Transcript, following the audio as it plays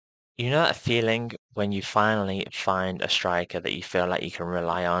You know that feeling when you finally find a striker that you feel like you can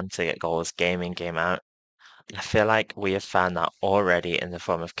rely on to get goals game in, game out? I feel like we have found that already in the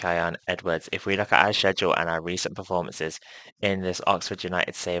form of Kyan Edwards. If we look at our schedule and our recent performances in this Oxford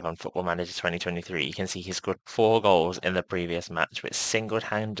United save on Football Manager 2023, you can see he scored 4 goals in the previous match, which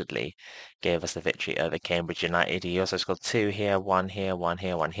single-handedly gave us the victory over Cambridge United. He also scored 2 here, 1 here, 1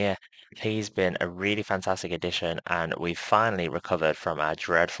 here, 1 here. He's been a really fantastic addition, and we've finally recovered from our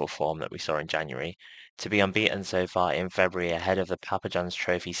dreadful form that we saw in January to be unbeaten so far in February ahead of the Papa John's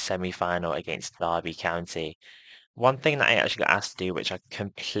Trophy semi-final against Derby County. One thing that I actually got asked to do, which I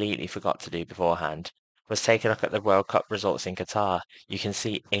completely forgot to do beforehand, was take a look at the World Cup results in Qatar. You can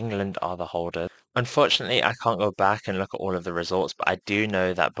see England are the holders. Unfortunately, I can't go back and look at all of the results, but I do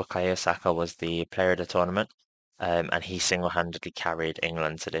know that Bukayo Saka was the player of the tournament, and he single-handedly carried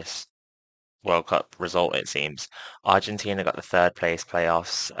England to this World Cup result, it seems. Argentina got the third place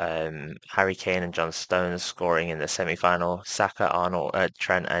playoffs. Harry Kane and John Stones scoring in the semi-final. Saka, Arnold,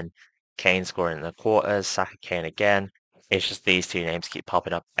 Trent, and Kane scoring in the quarters. Saka, Kane again. It's just these two names keep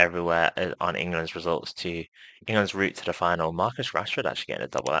popping up everywhere on England's results to England's route to the final. Marcus Rashford actually getting a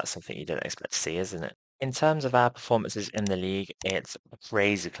double. That's something you didn't expect to see, isn't it? In terms of our performances in the league, it's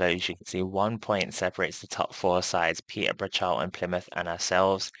crazy close. You can see 1 point separates the top 4 sides, Peterborough, Charlton, Plymouth, and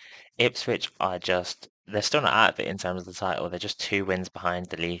ourselves. Ipswich are just, they're still not out of it in terms of the title. They're just 2 wins behind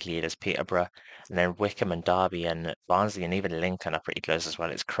the league leaders, Peterborough, and then Wickham and Derby and Barnsley and even Lincoln are pretty close as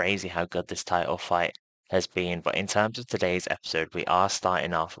well. It's crazy how good this title fight has been. But in terms of today's episode, we are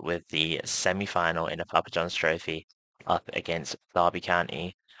starting off with the semi-final in the Papa John's Trophy up against Derby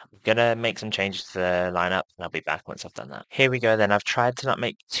County. I'm gonna make some changes to the lineup and I'll be back once I've done that. Here we go then. I've tried to not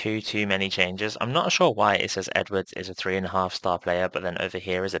make too many changes. I'm not sure why it says Edwards is a 3.5 star player, but then over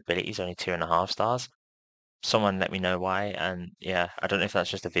here his ability is only 2.5 stars. Someone let me know why, and yeah, I don't know if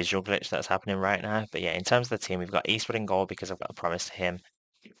that's just a visual glitch that's happening right now. But yeah, in terms of the team, we've got Eastwood in goal because I've got a promise to him.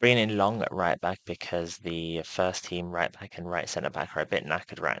 Bringing in Long at right back because the first team right back and right centre back are a bit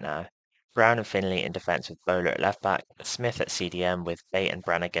knackered right now. Brown and Finley in defence with Bowler at left back, Smith at CDM with Bate and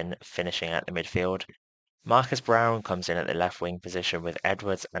Brannigan finishing at the midfield. Marcus Brown comes in at the left wing position with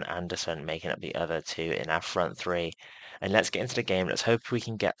Edwards and Anderson making up the other two in our front three. And let's get into the game. Let's hope we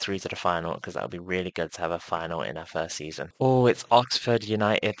can get through to the final because that would be really good to have a final in our first season. Oh, it's Oxford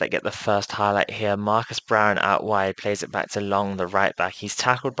United that get the first highlight here. Marcus Brown out wide plays it back to Long, the right back. He's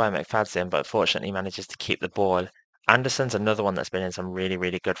tackled by McFadden, but fortunately manages to keep the ball. Anderson's another one that's been in some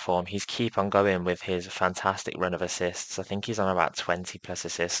really good form. He's keep on going with his fantastic run of assists. I think he's on about 20 plus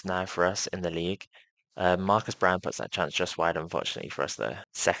assists now for us in the league. Marcus Brown puts that chance just wide, unfortunately for us though.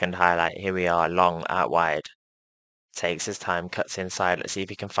 Second highlight, here we are, Long out wide. Takes his time, cuts inside. Let's see if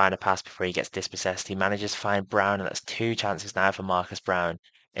he can find a pass before he gets dispossessed. He manages to find Brown, and that's 2 chances now for Marcus Brown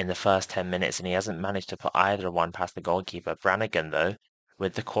in the first 10 minutes, and he hasn't managed to put either one past the goalkeeper. Brannigan, though,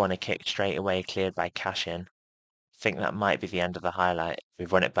 with the corner kick straight away cleared by Cashin. Think that might be the end of the highlight.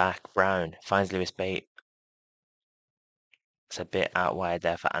 We've run it back. Brown finds Lewis Bate. It's a bit out wide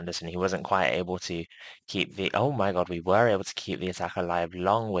there for Anderson. He wasn't quite able to keep the... Oh my God, we were able to keep the attack alive.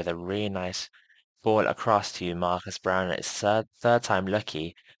 Long with a really nice ball across to Marcus Brown. It's third time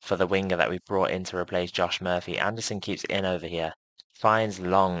lucky for the winger that we brought in to replace Josh Murphy. Anderson keeps it in over here. Finds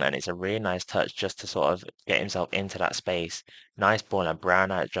Long, and it's a really nice touch just to sort of get himself into that space. Nice ball, and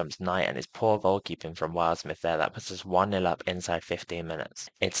Brown out jumps Knight, and it's poor goalkeeping from Wildsmith there. That puts us 1-0 up inside 15 minutes.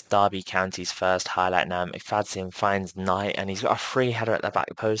 It's Derby County's first highlight now. McFadden finds Knight, and he's got a free header at the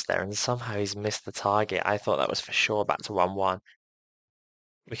back post there, and somehow he's missed the target. I thought that was for sure back to 1-1.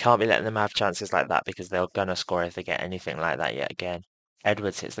 We can't be letting them have chances like that because they're gonna score if they get anything like that yet again.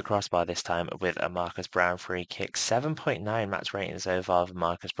 Edwards hits the crossbar this time with a Marcus Brown free kick. 7.9 match rating so far for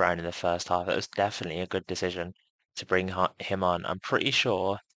Marcus Brown in the first half. That was definitely a good decision to bring him on. I'm pretty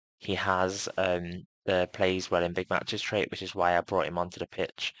sure he has the plays well in big matches trait, which is why I brought him onto the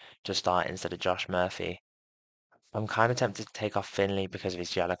pitch to start instead of Josh Murphy. I'm kind of tempted to take off Finley because of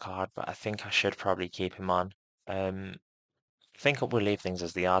his yellow card, but I think I should probably keep him on. I think we'll leave things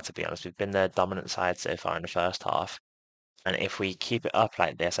as they are, to be honest. We've been the dominant side so far in the first half. And if we keep it up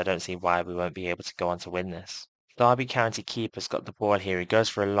like this, I don't see why we won't be able to go on to win this. Derby County keeper's got the ball here. He goes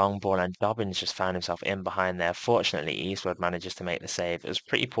for a long ball, and Dobbins just found himself in behind there. Fortunately, Eastwood manages to make the save. It was a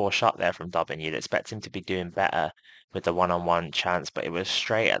pretty poor shot there from Dobbin. You'd expect him to be doing better with the one-on-one chance, but it was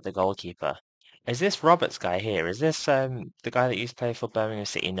straight at the goalkeeper. Is this Roberts guy here? Is this the guy that used to play for Birmingham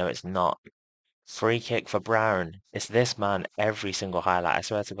City? No, it's not. Free kick for Brown. It's this man every single highlight. I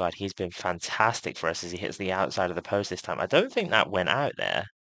swear to God, he's been fantastic for us as he hits the outside of the post this time. I don't think that went out there.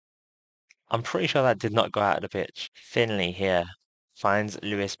 I'm pretty sure that did not go out of the pitch. Finley here finds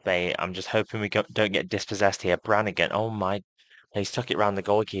Lewis Bay. I'm just hoping we don't get dispossessed here. Brannigan, oh my, he's took it round the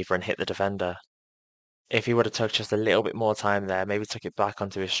goalkeeper and hit the defender. If he would have took just a little bit more time there, maybe took it back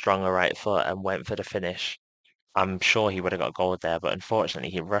onto his stronger right foot and went for the finish, I'm sure he would have got goal there, but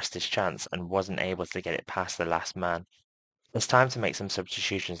unfortunately he rushed his chance and wasn't able to get it past the last man. It's time to make some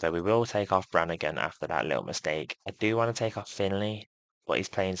substitutions though. We will take off Brannigan after that little mistake. I do want to take off Finley, but he's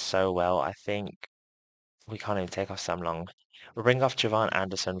playing so well. I think we can't even take off Sam Long. We'll bring off Javon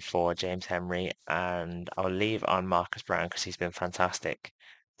Anderson for James Henry, and I'll leave on Marcus Brown because he's been fantastic.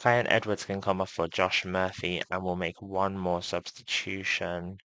 Kyan Edwards can come off for Josh Murphy, and we'll make one more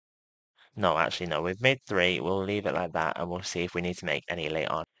substitution. No, actually, no. We've made three. We'll leave it like that, and we'll see if we need to make any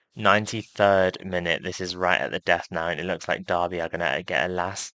later on. 93rd minute. This is right at the death now, and it looks like Derby are going to get a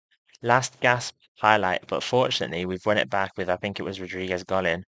last gasp highlight. But fortunately, we've won it back with, I think it was Rodriguez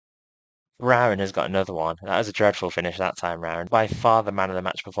Golin. Brown has got another one. That was a dreadful finish that time round. By far the man of the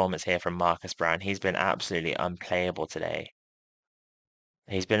match performance here from Marcus Brown. He's been absolutely unplayable today.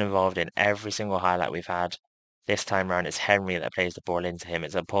 He's been involved in every single highlight we've had. This time round, it's Henry that plays the ball into him.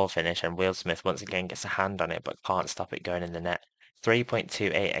 It's a poor finish, and Will Smith once again gets a hand on it, but can't stop it going in the net.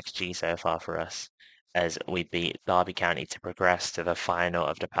 3.28 XG so far for us, as we beat Derby County to progress to the final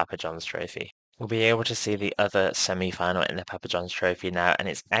of the Papa John's Trophy. We'll be able to see the other semi-final in the Papa John's Trophy now, and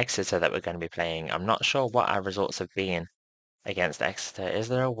it's Exeter that we're going to be playing. I'm not sure what our results have been against Exeter. Is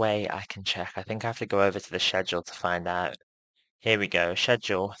there a way I can check? I think I have to go over to the schedule to find out. Here we go,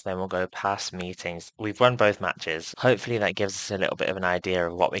 schedule, then we'll go past meetings. We've won both matches. Hopefully that gives us a little bit of an idea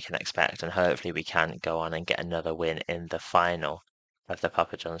of what we can expect, and hopefully we can go on and get another win in the final of the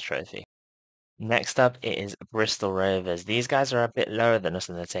Papa John's Trophy. Next up is Bristol Rovers. These guys are a bit lower than us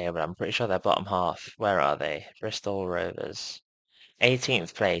in the table. I'm pretty sure they're bottom half. Where are they? Bristol Rovers.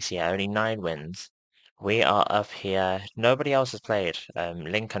 18th place, yeah, only 9 wins. We are up here. Nobody else has played.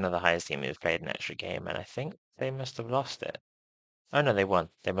 Lincoln are the highest team who've played an extra game, and I think they must have lost it. Oh no, they won.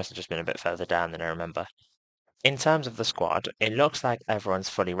 They must have just been a bit further down than I remember. In terms of the squad, it looks like everyone's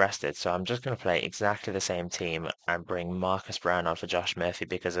fully rested, so I'm just going to play exactly the same team and bring Marcus Brown on for Josh Murphy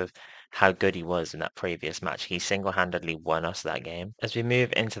because of how good he was in that previous match. He single-handedly won us that game. As we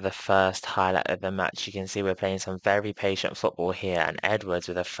move into the first highlight of the match, you can see we're playing some very patient football here, and Edwards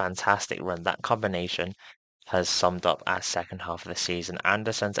with a fantastic run. That combination has summed up our second half of the season.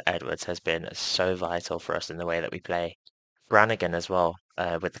 Anderson to Edwards has been so vital for us in the way that we play. Brannigan as well,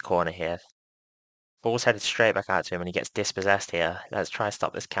 with the corner here. Ball's headed straight back out to him and he gets dispossessed here. Let's try to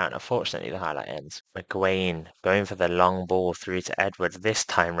stop this counter. Fortunately, the highlight ends. McGuane going for the long ball through to Edwards. This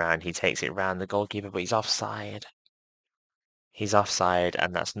time round, he takes it round the goalkeeper, but he's offside. He's offside,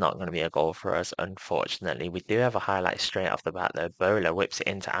 and that's not going to be a goal for us, unfortunately. We do have a highlight straight off the bat, though. Bowler whips it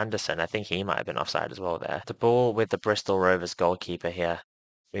into Anderson. I think he might have been offside as well there. The ball with the Bristol Rovers goalkeeper here.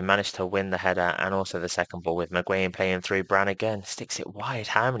 We managed to win the header and also the second ball with McGuane playing through. Brannigan sticks it wide.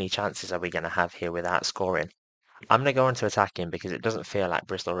 How many chances are we going to have here without scoring? I'm going to go into attacking because it doesn't feel like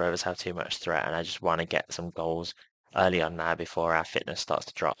Bristol Rovers have too much threat, and I just want to get some goals early on now before our fitness starts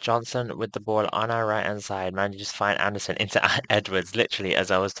to drop. Johnson with the ball on our right-hand side manages to find Anderson into Edwards. Literally,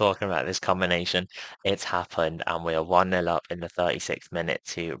 as I was talking about this combination, it's happened, and we're 1-0 up in the 36th minute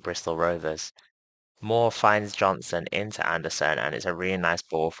to Bristol Rovers. Moore finds Johnson into Anderson, and it's a really nice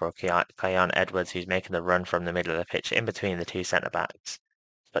ball for Kyan Edwards, who's making the run from the middle of the pitch in between the two centre-backs.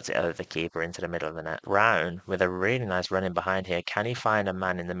 Puts it over the keeper into the middle of the net. Brown with a really nice run in behind here. Can he find a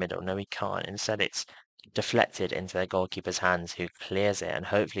man in the middle? No, he can't. Instead, it's deflected into the goalkeeper's hands, who clears it, and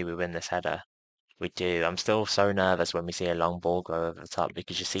hopefully we win this header. We do. I'm still so nervous when we see a long ball go over the top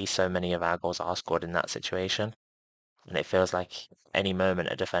because you see so many of our goals are scored in that situation. And it feels like any moment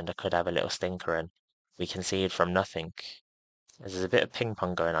a defender could have a little stinker and we concede from nothing. There's a bit of ping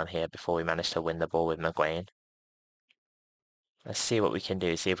pong going on here before we manage to win the ball with McGuane. Let's see what we can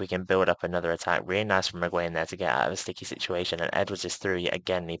do, see if we can build up another attack. Really nice from McGuane there to get out of a sticky situation, and Edwards is through yet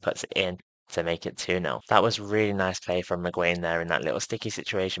again, and he puts it in to make it 2-0. That was really nice play from McGuane there in that little sticky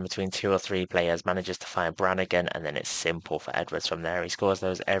situation between 2 or 3 players, manages to find Brannigan, and then it's simple for Edwards from there. He scores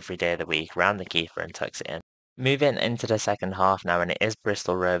those every day of the week, round the keeper and tucks it in. Moving into the second half now, and it is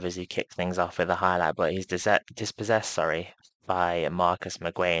Bristol Rovers who kick things off with a highlight, but he's dispossessed, by Marcus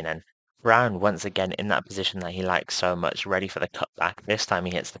McGuane, and Brown once again in that position that he likes so much, ready for the cutback. This time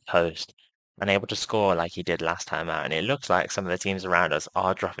he hits the post, and able to score like he did last time out, and it looks like some of the teams around us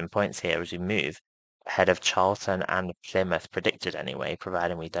are dropping points here as we move ahead of Charlton and Plymouth, predicted anyway,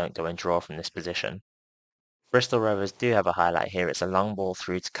 providing we don't go and draw from this position. Bristol Rovers do have a highlight here. It's a long ball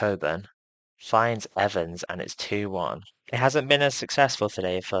through to Coburn. Finds Evans, and it's 2-1. It hasn't been as successful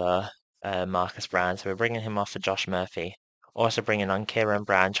today for Marcus Brown, so we're bringing him off for Josh Murphy. Also bringing on Kieran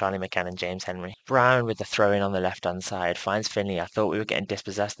Brown, Charlie McCann, and James Henry. Brown with the throw-in on the left-hand side finds Finley. I thought we were getting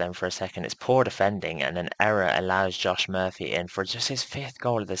dispossessed then for a second. It's poor defending, and an error allows Josh Murphy in for just his 5th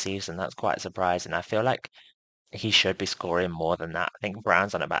goal of the season. That's quite surprising. I feel like he should be scoring more than that. I think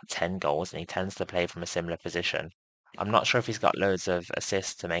Brown's on about 10 goals, and he tends to play from a similar position. I'm not sure if he's got loads of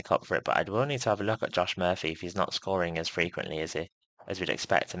assists to make up for it, but I will need to have a look at Josh Murphy if he's not scoring as frequently as we'd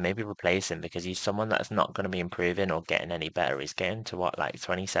expect, and maybe replace him because he's someone that's not going to be improving or getting any better. He's getting to what, like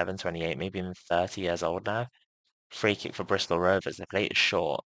 27, 28, maybe even 30 years old now. Free kick for Bristol Rovers. The plate is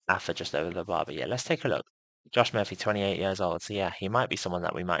short, after just over the bar. But yeah, let's take a look. Josh Murphy, 28 years old. So yeah, he might be someone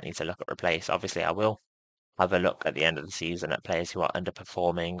that we might need to look at replace. Obviously, I will have a look at the end of the season at players who are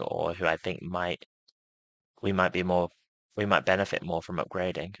underperforming or who I think we might be more we might benefit more from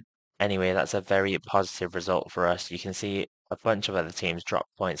upgrading. Anyway, that's a very positive result for us. You can see a bunch of other teams drop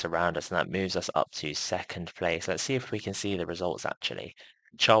points around us, and that moves us up to 2nd place. Let's see if we can see the results actually.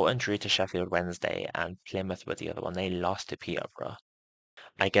 Charlton drew to Sheffield Wednesday, and Plymouth were the other one. They lost to Peterborough.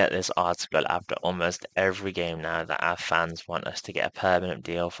 I get this article after almost every game now that our fans want us to get a permanent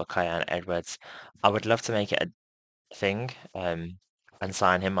deal for Kyan Edwards. I would love to make it a thing and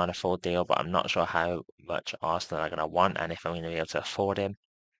sign him on a full deal, but I'm not sure how much Arsenal are going to want and if I'm going to be able to afford him.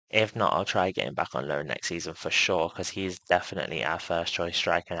 If not, I'll try getting back on loan next season for sure, because he's definitely our first choice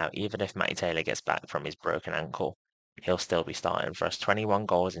striker now. Even if Matty Taylor gets back from his broken ankle, he'll still be starting for us. 21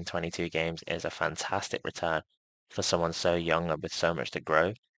 goals in 22 games is a fantastic return for someone so young and with so much to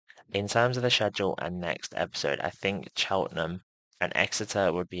grow. In terms of the schedule and next episode, I think Cheltenham and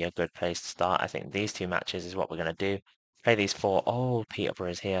Exeter would be a good place to start. I think these 2 matches is what we're going to do. Play these 4. Oh,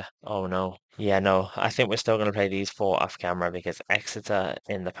 Peterborough is here. Oh no. Yeah, no, I think we're still going to play these 4 off camera because Exeter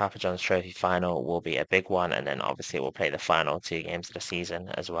in the Papa John's Trophy final will be a big one. And then obviously we'll play the final 2 games of the season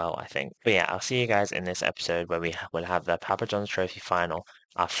as well, I think. But yeah, I'll see you guys in this episode where we will have the Papa John's Trophy final,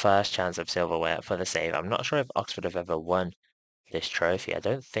 our first chance of silverware for the save. I'm not sure if Oxford have ever won this trophy. I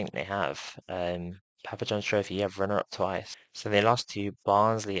don't think they have. Papa John's Trophy, yeah, runner-up twice. So they lost to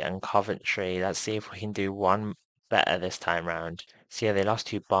Barnsley and Coventry. Let's see if we can do one better this time round. So yeah, they lost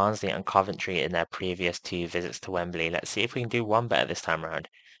to Barnsley and Coventry in their previous 2 visits to Wembley. Let's see if we can do one better this time round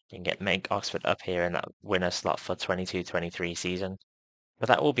and make Oxford up here in that winner slot for 22-23 season. But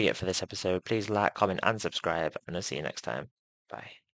that will be it for this episode. Please like, comment, and subscribe, and I'll see you next time. Bye.